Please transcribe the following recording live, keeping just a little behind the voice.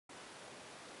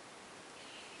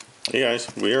Hey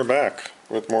guys, we are back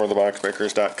with more of the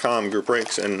BoxBreakers.com group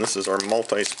breaks, and this is our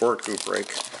multi-sport group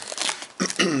break.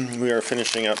 We are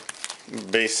finishing up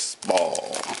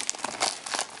baseball.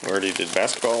 We already did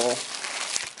basketball.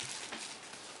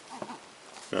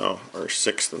 Now, our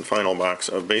sixth and final box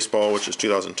of baseball, which is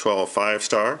 2012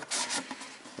 5-star.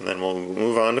 And then we'll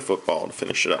move on to football to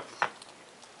finish it up.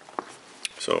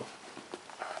 So,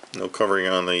 no covering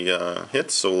on the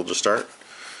hits, so we'll just start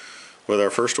with our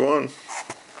first one,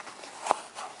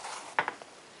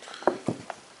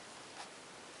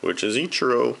 which is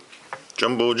Ichiro.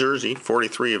 Jumbo jersey,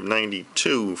 43 of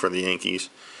 92 for the Yankees.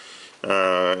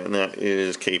 And that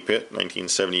is K-Pitt,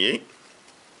 1978.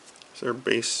 Is there a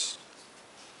base?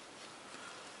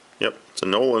 Yep, it's a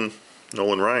Nolan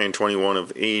Ryan, 21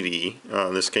 of 80.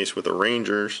 In this case with the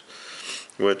Rangers,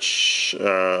 which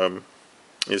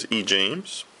is E.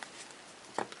 James.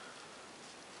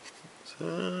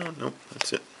 Nope,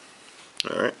 that's it.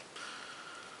 Alright.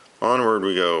 Onward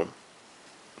we go.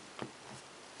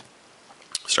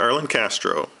 Starlin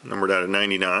Castro, numbered out of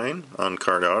 99 on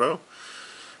card auto.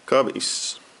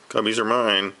 Cubbies. Cubbies are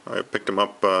mine. I picked them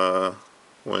up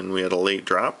when we had a late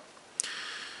drop.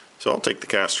 So I'll take the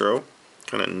Castro.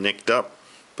 Kind of nicked up,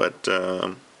 but it's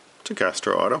a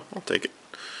Castro auto. I'll take it.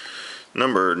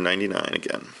 Number 99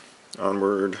 again.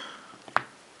 Onward.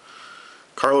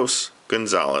 Carlos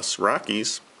Gonzalez.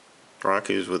 Rockies.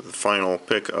 Rockies with the final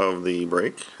pick of the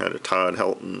break. Had a Todd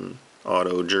Helton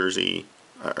auto jersey.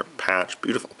 Patch,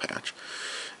 beautiful patch,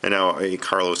 and now a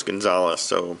Carlos Gonzalez.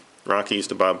 So Rockies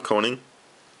to Bob Koning.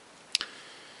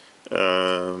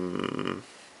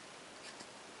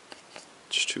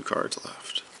 Just two cards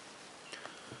left.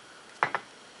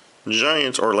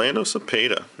 Giants, Orlando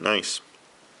Cepeda, nice.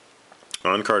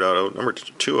 On card auto, number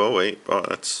 208. Oh,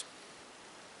 that's,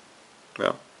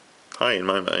 well, high in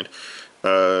my mind.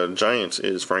 Giants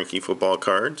is Frankie Football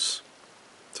Cards.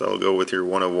 So I'll go with your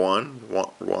 1 of 1,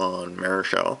 Juan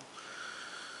Marichal.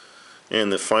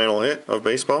 And the final hit of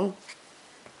baseball,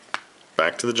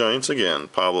 back to the Giants again,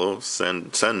 Pablo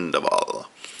Sandoval.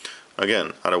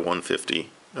 Again, out of 150,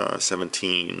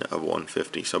 17 of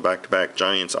 150. So back-to-back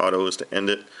Giants autos to end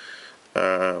it.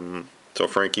 So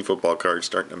Frankie Football Cards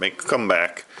starting to make a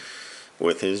comeback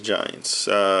with his Giants.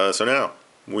 So now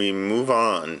we move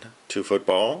on to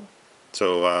football.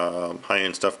 So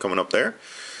high-end stuff coming up there.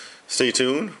 Stay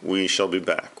tuned. We shall be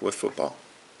back with football.